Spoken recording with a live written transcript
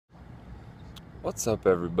What's up,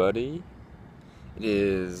 everybody? It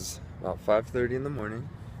is about 5:30 in the morning.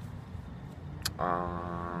 We're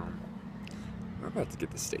about to get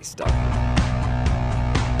this day started.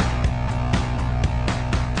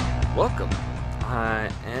 Welcome. I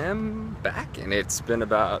am back, and it's been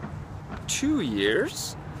about 2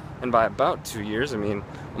 years. And by about 2 years, I mean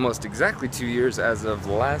almost exactly 2 years as of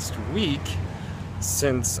last week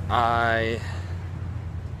since I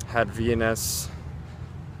had VNS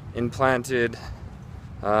implanted,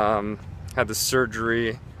 had the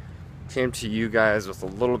surgery, came to you guys with a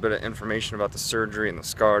little bit of information about the surgery and the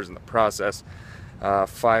scars and the process.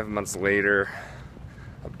 5 months later,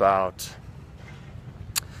 about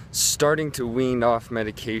starting to wean off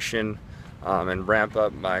medication and ramp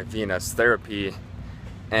up my VNS therapy,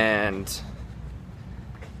 and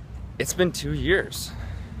it's been 2 years.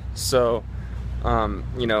 So,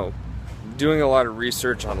 doing a lot of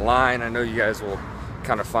research online. I know you guys will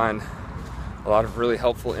kind of find a lot of really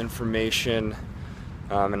helpful information,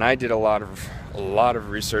 and I did a lot of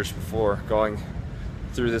research before going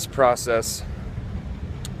through this process.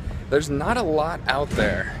 There's not a lot out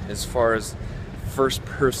there as far as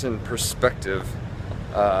first-person perspective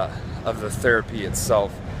of the therapy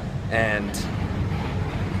itself and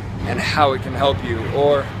how it can help you,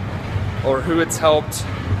 or who it's helped,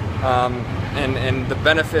 and the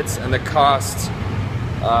benefits and the costs.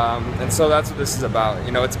 And so that's what this is about.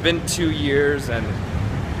 It's been 2 years, and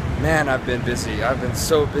man, I've been busy. I've been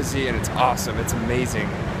so busy, and it's awesome. It's amazing.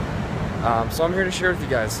 So I'm here to share with you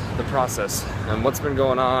guys the process and what's been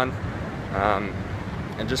going on,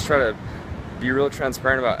 and just try to be real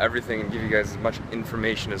transparent about everything and give you guys as much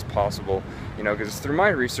information as possible. Because through my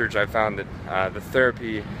research, I found that the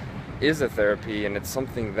therapy is a therapy, and it's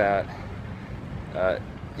something that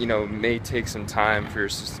may take some time for your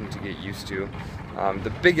system to get used to.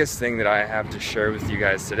 The biggest thing that I have to share with you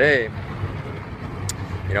guys today,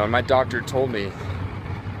 and my doctor told me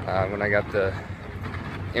when I got the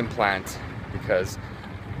implant, because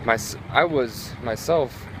I was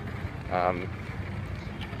myself, I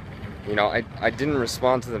didn't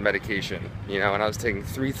respond to the medication, and I was taking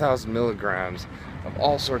 3,000 milligrams of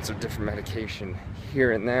all sorts of different medication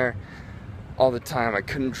here and there all the time. I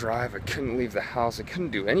couldn't drive, I couldn't leave the house, I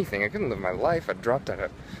couldn't do anything, I couldn't live my life. I dropped out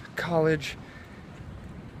of college,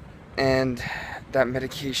 and that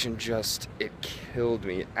medication it killed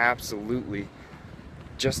me. It absolutely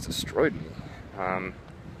just destroyed me. And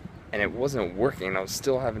it wasn't working. I was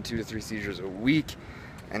still having 2 to 3 seizures a week,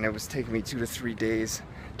 and it was taking me 2 to 3 days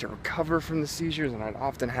to recover from the seizures, and I'd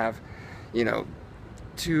often have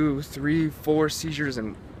 2, 3, 4 seizures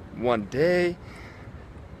in one day.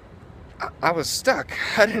 I was stuck.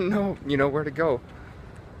 I didn't know where to go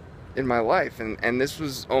in my life, and this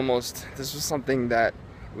was something that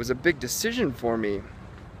was a big decision for me,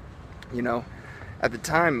 at the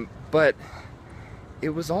time. But it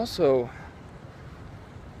was also,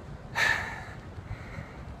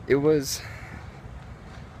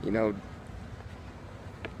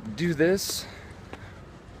 do this,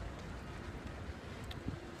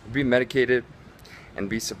 be medicated, and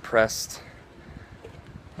be suppressed,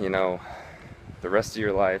 the rest of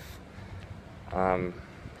your life,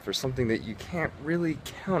 for something that you can't really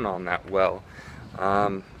count on that well.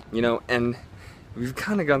 And we've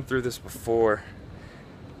kind of gone through this before.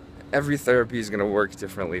 Every therapy is going to work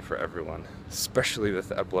differently for everyone, especially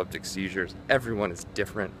with epileptic seizures. Everyone is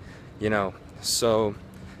different, So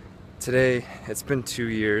today, it's been 2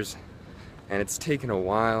 years, and it's taken a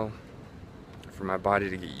while for my body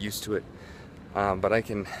to get used to it. But I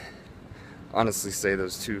can honestly say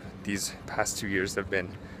these past 2 years have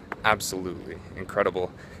been absolutely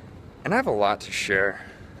incredible. And I have a lot to share.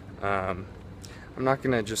 I'm not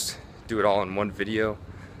going to just do it all in one video,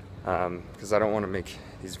 because I don't want to make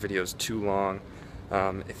these videos too long.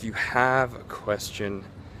 If you have a question,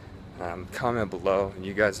 comment below.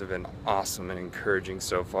 You guys have been awesome and encouraging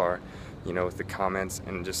so far, with the comments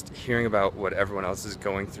and just hearing about what everyone else is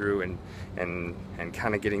going through, and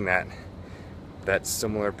kind of getting that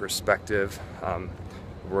similar perspective.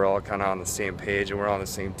 We're all kind of on the same page, and we're all on the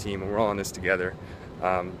same team, and we're all in this together.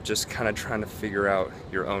 Just kind of trying to figure out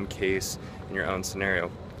your own case and your own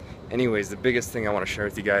scenario. Anyways, the biggest thing I want to share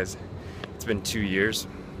with you guys, it's been 2 years,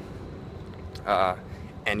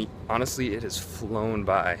 and honestly, it has flown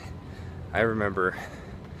by. I remember,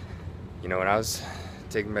 when I was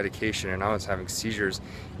taking medication and I was having seizures,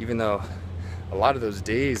 even though a lot of those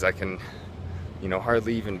days I can,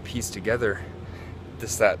 hardly even piece together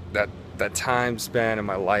that time span in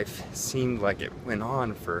my life seemed like it went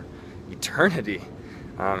on for eternity.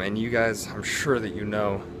 And you guys, I'm sure that you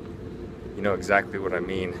know exactly what I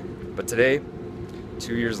mean. But today,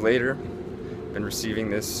 2 years later, been receiving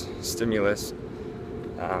this stimulus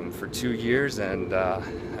for 2 years, and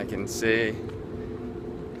I can say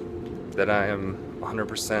that I am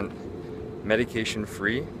 100% medication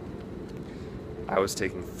free. I was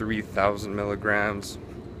taking 3,000 milligrams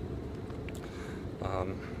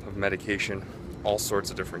of medication, all sorts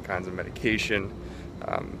of different kinds of medication.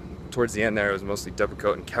 Towards the end there, it was mostly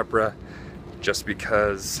Depakote and Keppra, just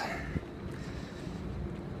because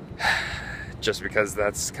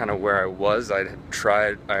that's kind of where I was. I'd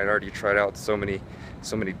already tried out so many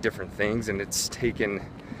different things, and it's taken,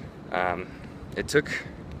 it took,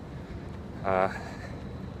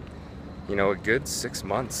 you know, a good 6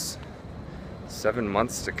 months, 7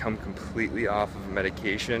 months to come completely off of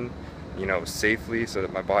medication, you know, safely, so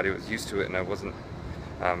that my body was used to it and I wasn't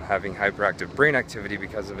having hyperactive brain activity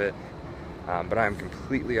because of it. But I'm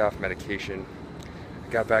completely off medication.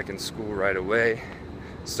 I got back in school right away,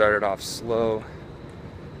 started off slow,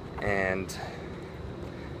 and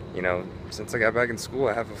you know, since I got back in school,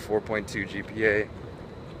 I have a 4.2 GPA.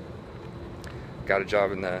 Got a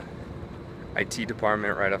job in the IT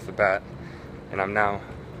department right off the bat, and I'm now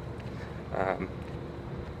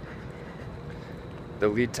the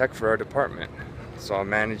lead tech for our department. So I'm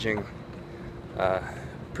managing a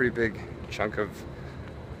pretty big chunk of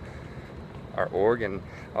our org, and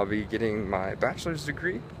I'll be getting my bachelor's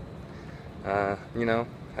degree. You know,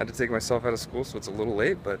 I had to take myself out of school, so it's a little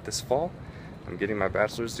late, but this fall I'm getting my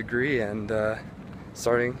bachelor's degree and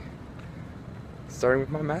starting with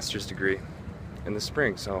my master's degree in the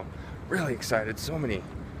spring. So really excited. So many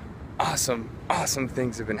awesome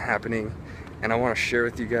things have been happening, and I want to share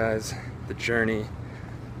with you guys the journey.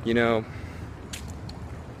 You know,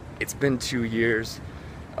 it's been 2 years.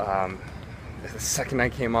 The second I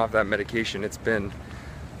came off that medication, it's been,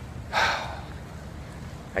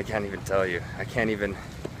 I can't even tell you. I can't even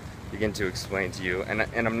begin to explain to you. And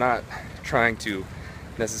I'm not trying to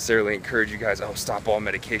necessarily encourage you guys, oh, stop all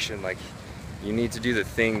medication. Like, you need to do the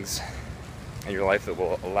things in your life that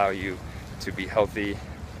will allow you to be healthy,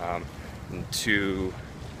 and to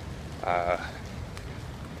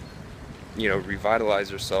you know, revitalize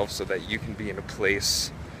yourself so that you can be in a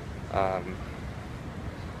place under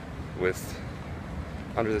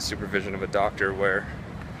the supervision of a doctor where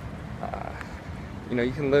you know,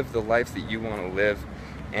 you can live the life that you want to live,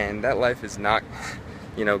 and that life is not,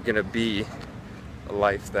 you know, gonna be a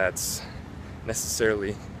life that's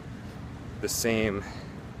necessarily the same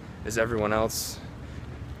as everyone else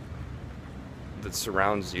that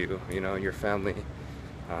surrounds you, you know, your family,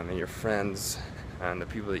 and your friends, and the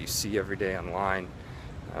people that you see every day online,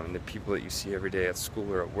 and the people that you see every day at school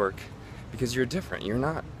or at work, because you're different. You're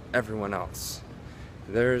not everyone else.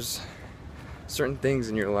 There's certain things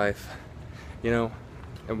in your life, you know,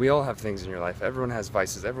 and we all have things in your life. Everyone has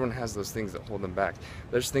vices. Everyone has those things that hold them back.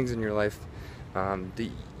 There's things in your life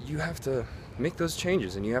that you have to make those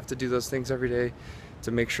changes, and you have to do those things every day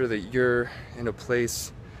to make sure that you're in a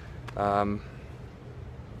place where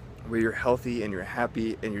you're healthy and you're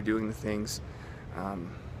happy and you're doing the things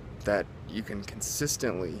that you can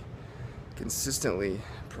consistently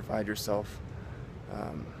provide yourself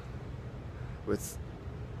with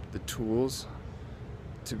the tools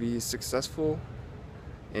to be successful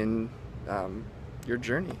in your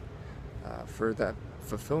journey for that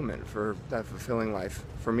fulfillment, for that fulfilling life.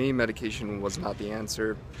 For me, medication was not the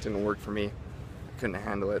answer. It didn't work for me. I couldn't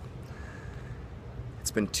handle it.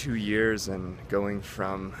 It's been 2 years, and going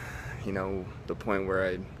from, you know, the point where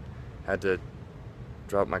I had to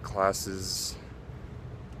drop my classes,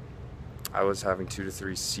 I was having 2 to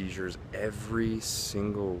 3 seizures every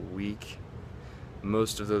single week.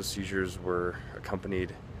 Most of those seizures were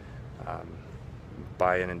accompanied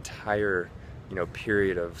by an entire, you know,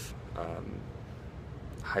 period of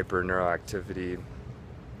hyper-neuroactivity,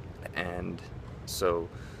 and so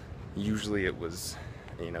usually it was,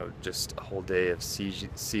 you know, just a whole day of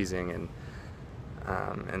seizing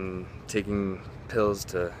and taking pills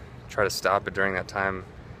to try to stop it during that time.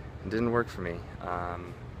 It didn't work for me,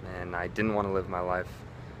 and I didn't want to live my life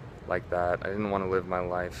like that. I didn't want to live my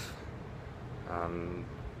life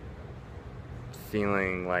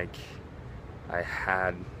feeling like I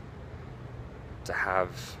had to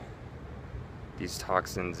have these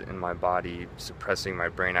toxins in my body suppressing my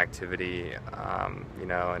brain activity, you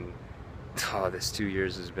know, and this 2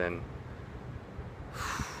 years has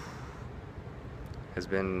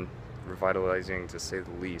been revitalizing, to say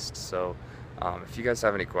the least. So if you guys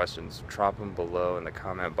have any questions, drop them below in the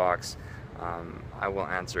comment box. I will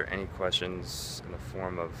answer any questions in the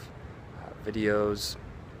form of videos,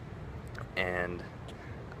 and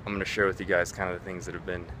I'm going to share with you guys kind of the things that have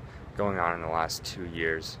been going on in the last 2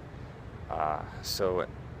 years. So,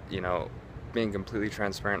 you know, being completely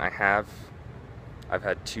transparent, I've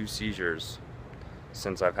had 2 seizures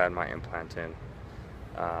since I've had my implant in.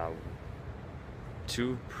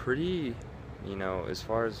 Two pretty, as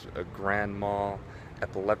far as a grand mal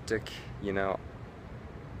epileptic,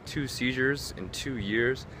 2 seizures in 2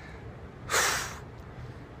 years.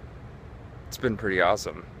 It's been pretty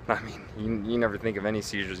awesome. I mean, you never think of any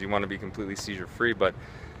seizures, you want to be completely seizure free, but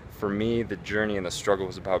for me, the journey and the struggle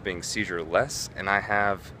was about being seizure-less, and I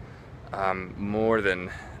have more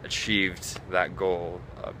than achieved that goal,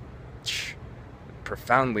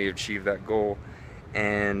 profoundly achieved that goal,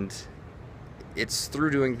 and it's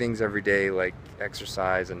through doing things every day like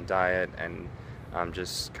exercise and diet and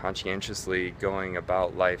just conscientiously going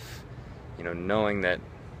about life, knowing that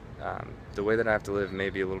the way that I have to live may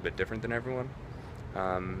be a little bit different than everyone,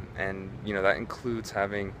 and that includes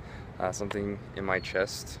having something in my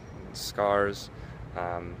chest, scars,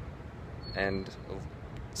 and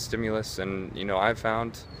stimulus, and I've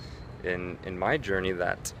found in my journey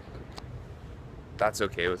that that's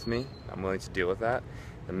okay with me. I'm willing to deal with that.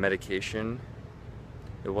 The medication,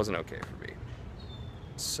 it wasn't okay for me.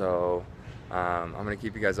 So I'm gonna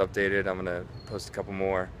keep you guys updated. I'm gonna post a couple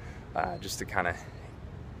more just to kind of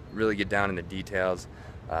really get down in the details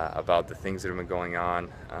about the things that have been going on,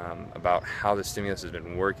 about how the stimulus has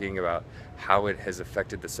been working, about how it has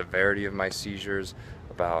affected the severity of my seizures,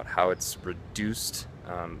 about how it's reduced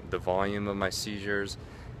the volume of my seizures,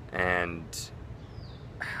 and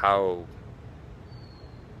how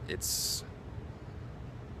it's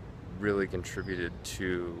really contributed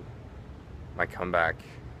to my comeback,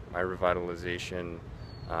 my revitalization,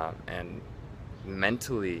 and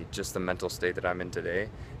mentally, just the mental state that I'm in today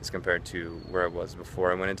as compared to where I was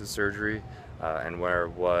before I went into surgery, and where I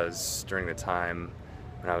was during the time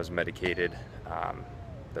when I was medicated.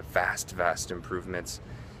 The vast improvements,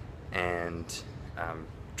 and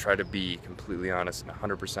try to be completely honest and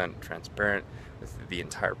 100% transparent with the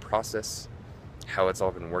entire process, how it's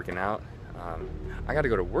all been working out. I got to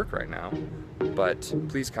go to work right now, but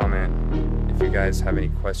please comment if you guys have any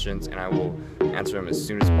questions, and I will answer them as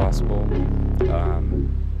soon as possible.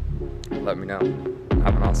 Let me know.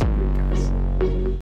 Have an awesome week, guys.